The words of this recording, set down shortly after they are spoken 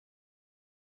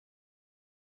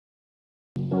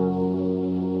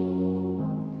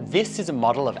This is a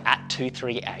model of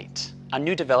AT238, a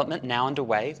new development now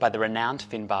underway by the renowned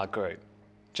Finbar group.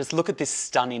 Just look at this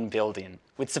stunning building,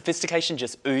 with sophistication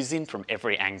just oozing from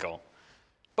every angle.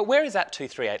 But where is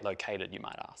AT238 located, you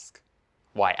might ask?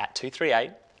 Why,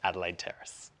 AT238 Adelaide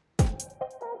Terrace.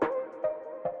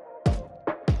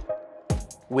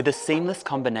 With a seamless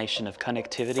combination of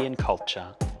connectivity and culture,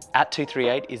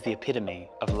 AT238 is the epitome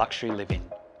of luxury living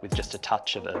with just a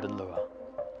touch of urban lure.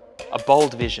 A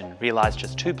bold vision realised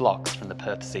just 2 blocks from the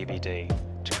Perth CBD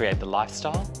to create the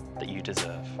lifestyle that you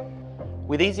deserve.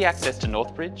 With easy access to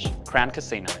Northbridge, Crown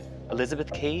Casino,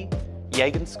 Elizabeth Quay,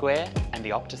 Yagan Square and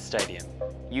the Optus Stadium,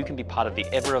 you can be part of the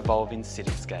ever-evolving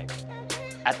cityscape.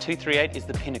 AT238 is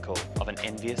the pinnacle of an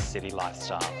envious city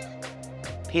lifestyle.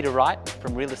 Peter Wright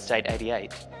from Real Estate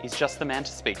 88 is just the man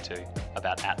to speak to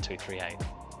about AT238.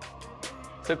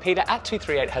 So Peter,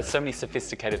 AT238 has so many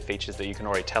sophisticated features that you can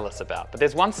already tell us about, but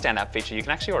there's one standout feature you can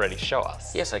actually already show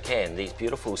us. Yes, I can. These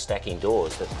beautiful stacking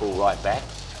doors that pull right back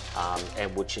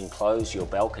and which enclose your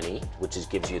balcony, which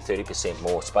gives you 30%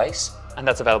 more space. And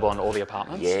that's available on all the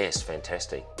apartments? Yes,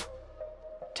 fantastic.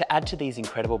 To add to these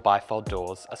incredible bifold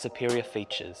doors are superior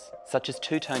features, such as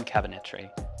 2-tone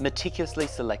cabinetry, meticulously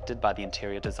selected by the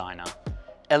interior designer,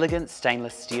 elegant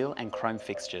stainless steel and chrome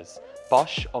fixtures,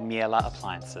 Bosch or Miele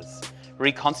appliances,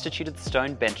 reconstituted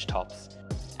stone bench tops,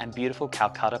 and beautiful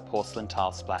Calcutta porcelain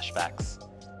tile splashbacks.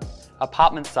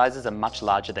 Apartment sizes are much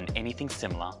larger than anything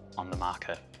similar on the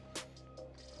market.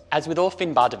 As with all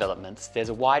Finbar developments, there's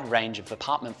a wide range of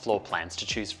apartment floor plans to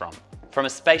choose from a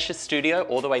spacious studio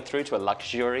all the way through to a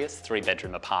luxurious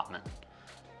 3-bedroom apartment.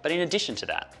 But in addition to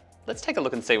that, let's take a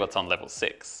look and see what's on level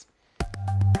 6.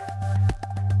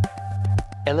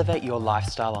 Elevate your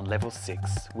lifestyle on level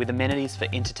 6 with amenities for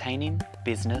entertaining,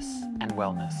 business and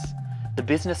wellness. The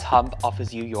Business Hub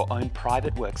offers you your own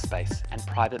private workspace and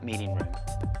private meeting room,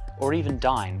 or even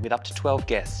dine with up to 12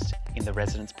 guests in the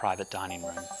resident's private dining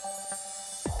room.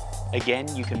 Again,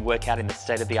 you can work out in the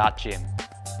state-of-the-art gym,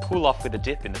 cool off with a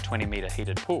dip in the 20-metre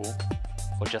heated pool,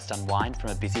 or just unwind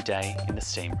from a busy day in the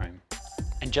steam room.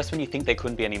 And just when you think there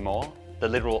couldn't be any more, the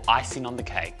literal icing on the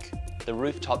cake, the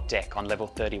rooftop deck on level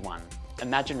 31.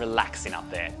 Imagine relaxing up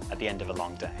there at the end of a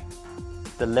long day.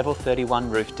 The level 31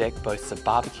 roof deck boasts a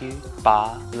barbecue,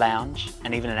 bar, lounge,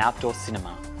 and even an outdoor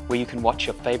cinema where you can watch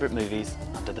your favourite movies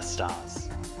under the stars.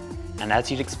 And as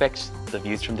you'd expect, the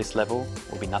views from this level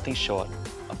will be nothing short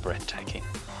of breathtaking.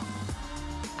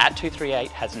 AT238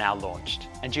 has now launched,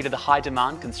 and due to the high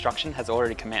demand, construction has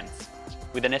already commenced,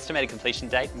 with an estimated completion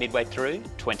date midway through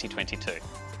 2022.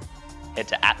 Head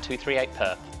to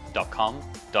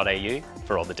at238perth.com.au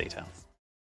for all the details.